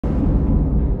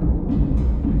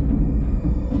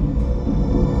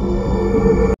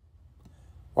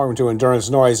Welcome to Endurance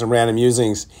Noise and Random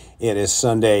Musings. It is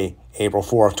Sunday, April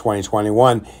 4th,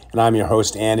 2021, and I'm your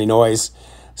host, Andy Noise.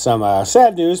 Some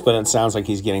sad news, but it sounds like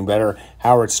he's getting better.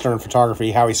 Howard Stern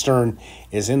Photography. Howie Stern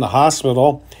is in the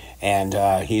hospital, and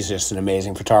he's just an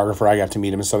amazing photographer. I got to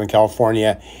meet him in Southern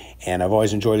California, and I've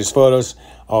always enjoyed his photos.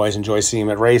 Always enjoy seeing him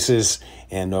at races,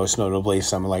 and most notably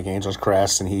something like Angel's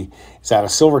Crest, and he's out of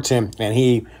Silverton, and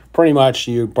he pretty much,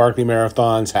 Barkley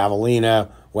Marathons, Javelina,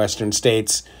 Western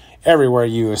States, everywhere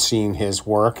you have seen his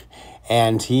work.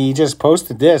 And he just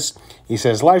posted this. He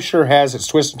says, life sure has its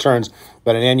twists and turns,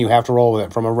 but in the end you have to roll with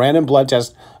it. From a random blood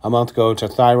test a month ago to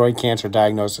thyroid cancer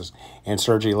diagnosis and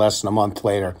surgery less than a month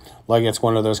later. Like it's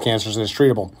one of those cancers that's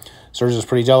treatable. Surgery was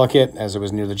pretty delicate as it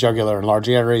was near the jugular and large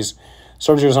arteries.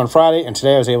 Surgery was on Friday, and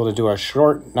today I was able to do a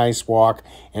short, nice walk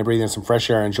and breathe in some fresh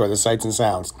air and enjoy the sights and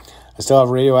sounds. I still have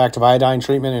radioactive iodine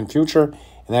treatment in future,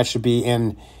 and that should be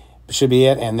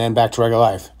it, and then back to regular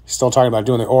life. He's still talking about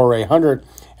doing the ORA 100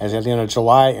 as at the end of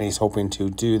July, and he's hoping to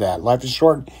do that. Life is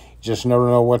short. You just never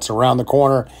know what's around the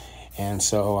corner, and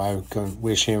so I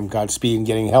wish him Godspeed in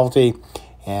getting healthy,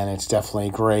 and it's definitely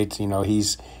great.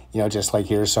 He's, just like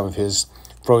here's some of his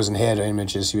frozen head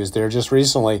images. He was there just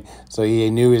recently, so he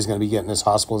knew he was going to be getting this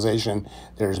hospitalization.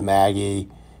 There's Maggie,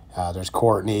 there's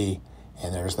Courtney,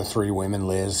 and there's the three women,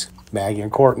 Liz, Maggie,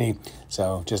 and Courtney.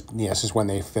 So this is when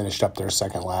they finished up their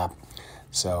second lap.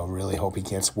 So really hope he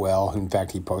gets well. In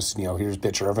fact, he posted, here's a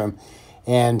picture of him.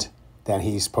 And then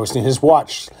he's posting his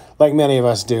watch, like many of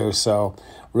us do. So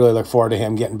really look forward to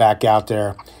him getting back out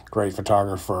there. Great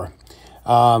photographer.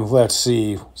 Let's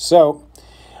see. So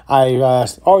I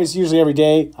usually every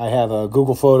day, I have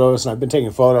Google Photos, and I've been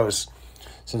taking photos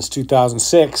since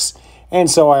 2006. And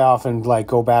so I often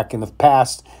go back in the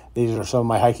past. These are some of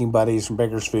my hiking buddies from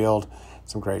Bakersfield.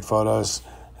 Some great photos.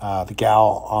 The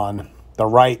gal on the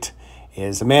right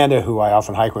is Amanda, who I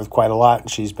often hike with quite a lot.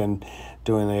 She's been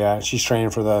doing she's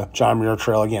training for the John Muir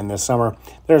Trail again this summer.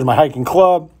 There's my hiking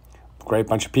club. Great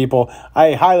bunch of people.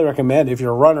 I highly recommend, if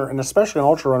you're a runner, and especially an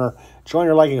ultra runner, join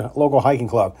your local hiking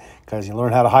club, because you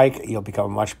learn how to hike, you'll become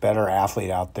a much better athlete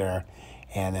out there.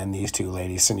 And then these two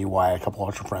ladies, Cindy White, a couple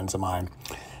ultra friends of mine.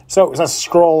 So let's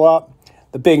scroll up.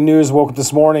 The big news woke up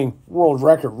this morning. World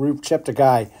record, Ruth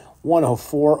Chepngetich,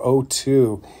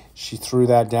 104.02. She threw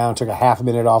that down, took a half a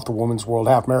minute off the women's world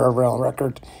half marathon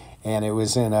record, and it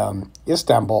was in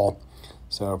Istanbul.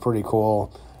 So pretty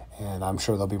cool, and I'm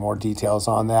sure there'll be more details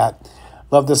on that.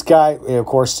 Love this guy. Of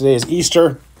course, today is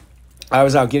Easter. I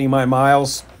was out getting my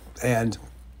miles, and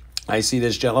I see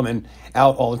this gentleman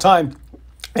out all the time,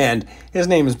 and his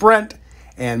name is Brent,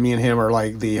 and me and him are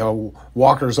like the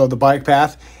walkers of the bike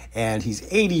path, and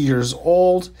he's 80 years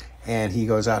old, and he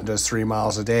goes out and does 3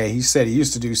 miles a day. He said he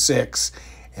used to do 6,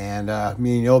 and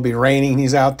it'll be raining.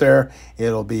 He's out there.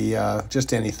 It'll be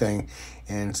just anything,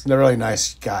 and it's a really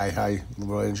nice guy. I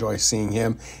really enjoy seeing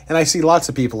him, and I see lots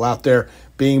of people out there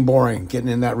being boring, getting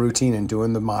in that routine and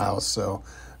doing the miles. So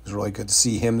it was really good to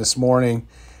see him this morning,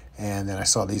 and then I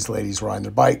saw these ladies riding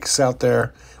their bikes out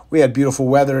there. We had beautiful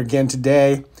weather again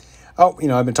today. Oh,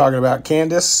 I've been talking about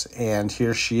Candace, and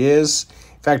here she is.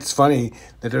 In fact, it's funny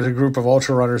that there's a group of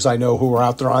ultra runners I know who are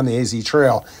out there on the AZ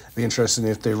Trail. It'd be interesting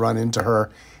if they run into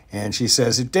her. And she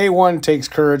says, if day one takes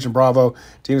courage and bravo,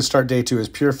 to even start day 2 is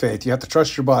pure faith. You have to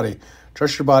trust your body.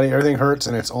 Trust your body. Everything hurts,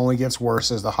 and it only gets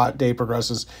worse as the hot day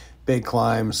progresses. Big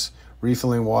climbs,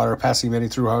 refilling water, passing many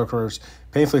through hikers,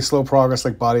 painfully slow progress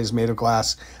like body is made of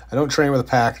glass. I don't train with a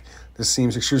pack. This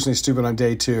seems excruciatingly stupid on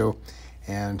day 2.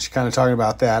 And she's kind of talking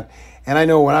about that. And I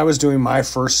know when I was doing my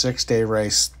first 6-day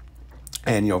race,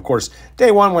 and, of course,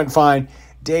 day 1 went fine.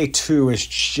 Day 2 is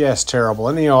just terrible.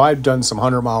 And, I've done some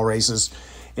 100-mile races.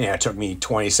 It took me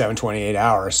 27, 28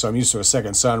 hours, so I'm used to a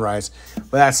second sunrise.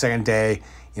 But that second day,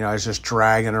 I was just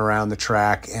dragging around the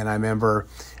track. And I remember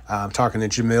talking to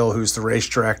Jamil, who's the race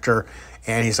director,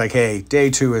 and he's like, hey, day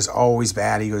 2 is always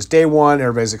bad. He goes, day 1,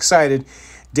 everybody's excited.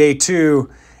 Day 2,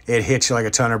 it hits you like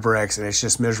a ton of bricks, and it's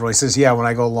just miserable. He says, yeah, when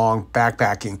I go long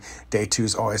backpacking, day 2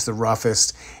 is always the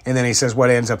roughest. And then he says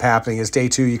what ends up happening is day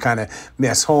 2, you kind of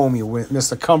miss home, you miss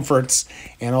the comforts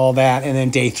and all that. And then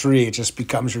day 3, it just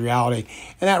becomes reality.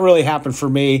 And that really happened for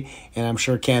me, and I'm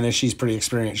sure Candace, she's pretty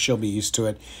experienced. She'll be used to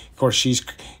it. Of course, she's,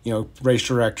 race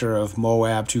director of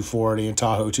Moab 240 and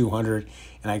Tahoe 200.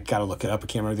 And I got to look it up. I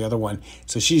can't remember the other one.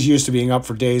 So she's used to being up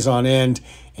for days on end,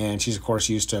 and she's, of course,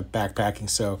 used to backpacking.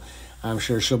 So I'm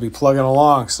sure she'll be plugging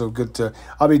along. So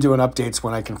I'll be doing updates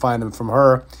when I can find them from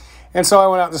her. And so I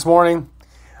went out this morning.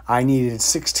 I needed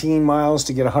 16 miles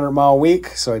to get a 100-mile week,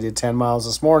 so I did 10 miles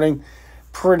this morning.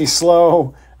 Pretty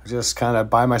slow, just kind of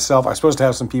by myself. I was supposed to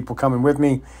have some people coming with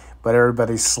me, but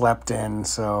everybody slept in.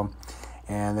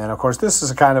 And then, of course, this is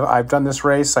a kind of, I've done this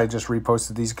race. I just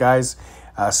reposted these guys.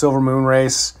 Silver Moon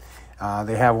race.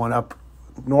 They have one up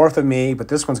north of me, but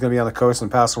this one's going to be on the coast in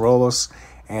Paso Robles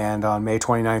and on May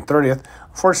 29th, 30th.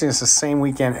 Unfortunately, it's the same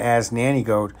weekend as Nanny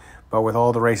Goat, but with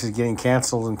all the races getting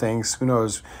canceled and things, who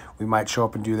knows, we might show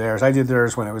up and do theirs. I did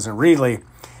theirs when it was in Reedley.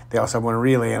 They also have one in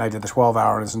Reedley, and I did the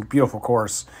 12-hour, and it's a beautiful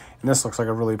course. And this looks like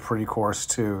a really pretty course,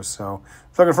 too. So,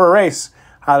 if you're looking for a race,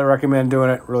 highly recommend doing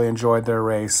it. Really enjoyed their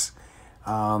race.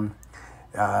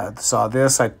 Saw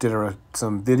this. I did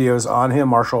some videos on him,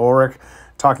 Marshall Ulrich,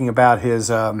 talking about his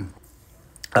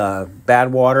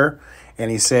Badwater.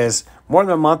 And he says, more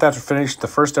than a month after finishing the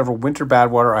first ever winter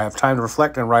Badwater, I have time to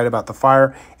reflect and write about the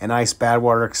fire and ice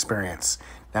Badwater experience.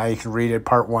 Now you can read it,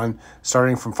 part 1,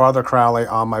 starting from Father Crowley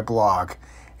on my blog.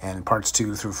 And parts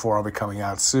 2 through 4 will be coming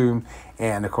out soon.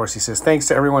 And, of course, he says, thanks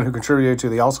to everyone who contributed to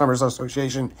the Alzheimer's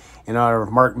Association in honor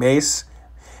of Mark Mace.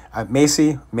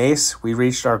 Mace, we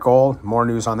reached our goal. More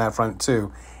news on that front,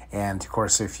 too. And, of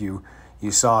course, if you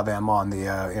saw them on the,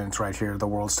 and it's right here, the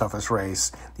World's Toughest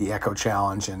Race, the Echo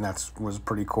Challenge, and that was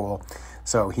pretty cool.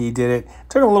 So he did it.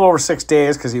 Took him a little over 6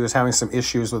 days because he was having some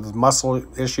issues with his muscle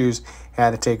issues,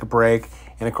 had to take a break.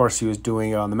 And, of course, he was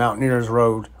doing it on the Mountaineers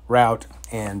route,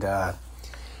 and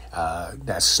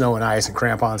that's snow and ice and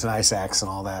crampons and ice axe and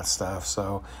all that stuff.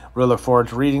 So really look forward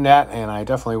to reading that, and I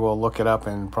definitely will look it up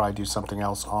and probably do something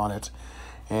else on it.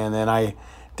 And then I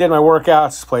did my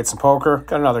workouts, played some poker,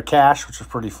 got another cash, which was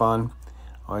pretty fun.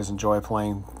 Always enjoy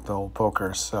playing the old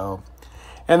poker. So,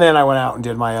 and then I went out and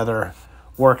did my other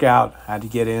workout. I had to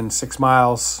get in 6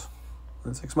 miles.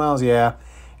 6 miles, yeah.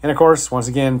 And of course, once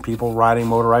again, people riding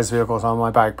motorized vehicles on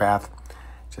my bike path.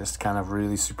 Just kind of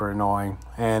really super annoying.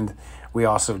 And we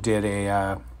also did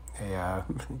a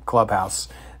clubhouse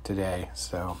today.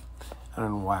 So I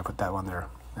don't know why I put that one there.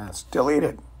 Let's delete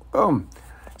it. Boom.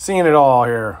 Seeing it all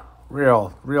here.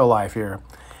 Real life here.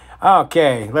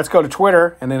 Okay, let's go to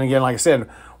Twitter. And then again, like I said,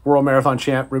 World Marathon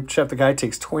champ Ruth Chepngetich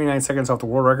takes 29 seconds off the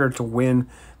world record to win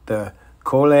the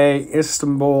Kolay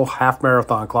Istanbul half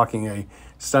marathon, clocking a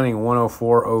stunning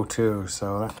 1:04:02.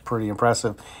 So that's pretty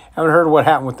impressive. Haven't heard what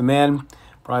happened with the men.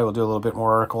 Probably will do a little bit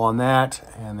more article on that.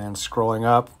 And then scrolling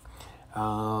up,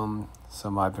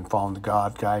 I've been following the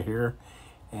God guy here.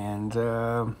 And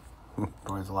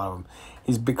there's a lot of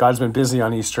them. God's been busy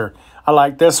on Easter. I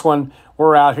like this one.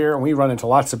 We're out here and we run into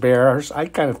lots of bears. I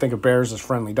kind of think of bears as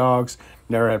friendly dogs.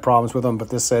 Never had problems with them. But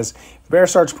this says, if a bear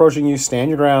starts approaching you, stand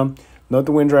your ground, note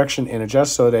the wind direction, and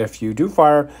adjust so that if you do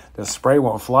fire, the spray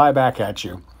won't fly back at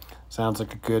you. Sounds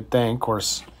like a good thing. Of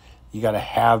course, you got to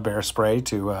have bear spray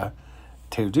to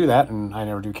do that, and I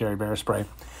never do carry bear spray.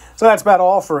 So that's about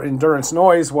all for endurance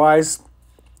noise-wise.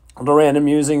 The random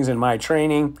musings in my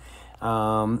training.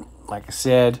 Like I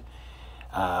said,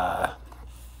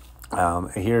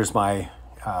 here's my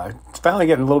finally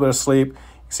getting a little bit of sleep. You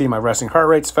see my resting heart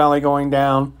rate's finally going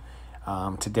down.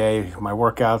 Today, my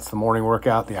workouts, the morning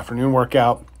workout, the afternoon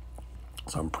workout.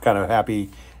 So I'm kind of happy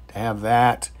to have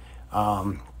that.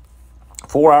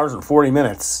 4 hours and 40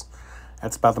 minutes.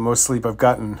 That's about the most sleep I've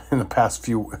gotten in the past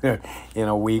few,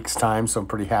 weeks' time. So I'm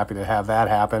pretty happy to have that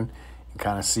happen and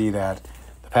kind of see that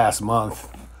the past month,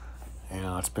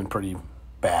 it's been pretty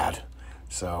bad.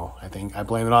 So I think I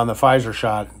blame it on the Pfizer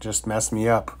shot. It just messed me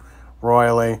up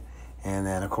royally. And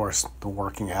then, of course, the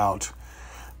working out.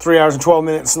 3 hours and 12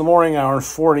 minutes in the morning, hour and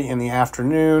 40 in the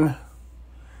afternoon.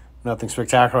 Nothing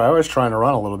spectacular. I was trying to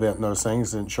run a little bit in those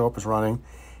things. Didn't show up as running.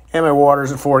 And my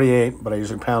water's at 48, but I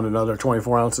usually pound another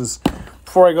 24 ounces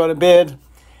before I go to bed.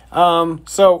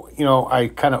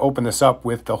 I kind of open this up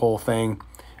with the whole thing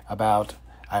about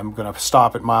I'm going to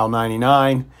stop at mile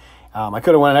 99. I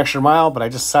could have went an extra mile, but I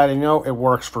just decided, it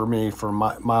works for me for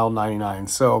mile 99.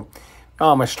 So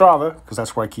on my Strava, because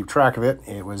that's where I keep track of it,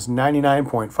 it was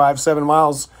 99.57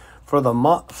 miles for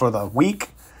the week,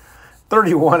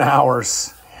 31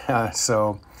 hours.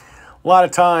 So a lot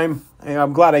of time.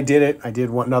 I'm glad I did it. I did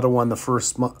another one the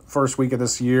first week of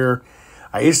this year.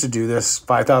 I used to do this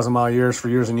 5,000 mile years for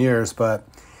years and years, but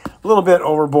a little bit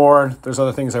overboard. There's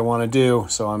other things I want to do,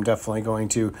 so I'm definitely going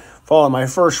to follow my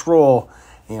first rule,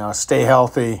 stay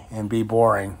healthy and be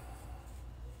boring.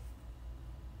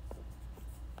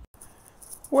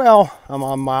 Well, I'm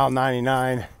on mile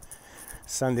 99,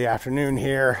 Sunday afternoon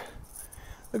here.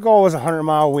 The goal was a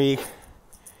 100-mile week.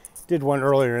 Did one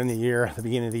earlier in the year, at the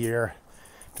beginning of the year,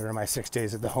 during my 6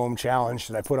 days at the home challenge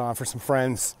that I put on for some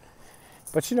friends.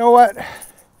 But you know what?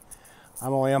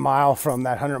 I'm only a mile from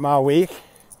that 100-mile week,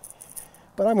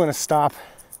 but I'm going to stop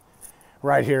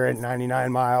right here at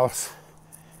 99 miles.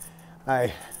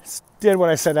 I did what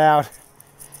I set out,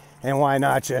 and why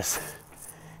not just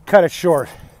cut it short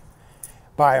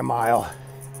by a mile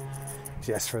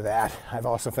just for that. I've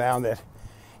also found that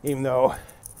even though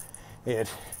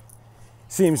it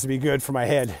seems to be good for my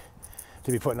head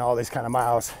to be putting all these kind of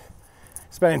miles,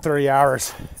 spending 30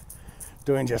 hours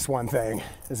doing just one thing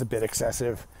is a bit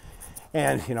excessive.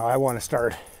 And, you know, I want to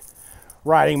start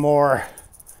riding more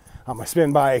on my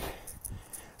spin bike,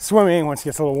 swimming once it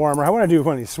gets a little warmer. I want to do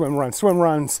one of these swim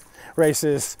runs,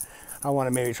 races. I want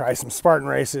to maybe try some Spartan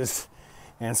races.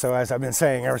 And so, as I've been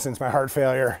saying ever since my heart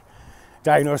failure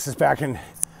diagnosis back in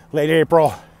late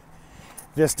April,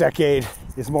 this decade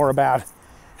is more about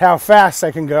how fast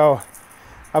I can go.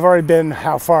 I've already been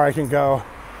how far I can go,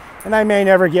 and I may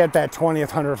never get that 20th,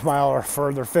 100th mile or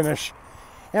further finish,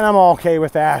 and I'm okay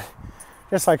with that.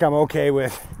 Just like I'm okay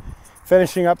with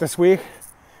finishing up this week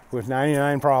with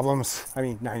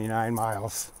 99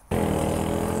 miles.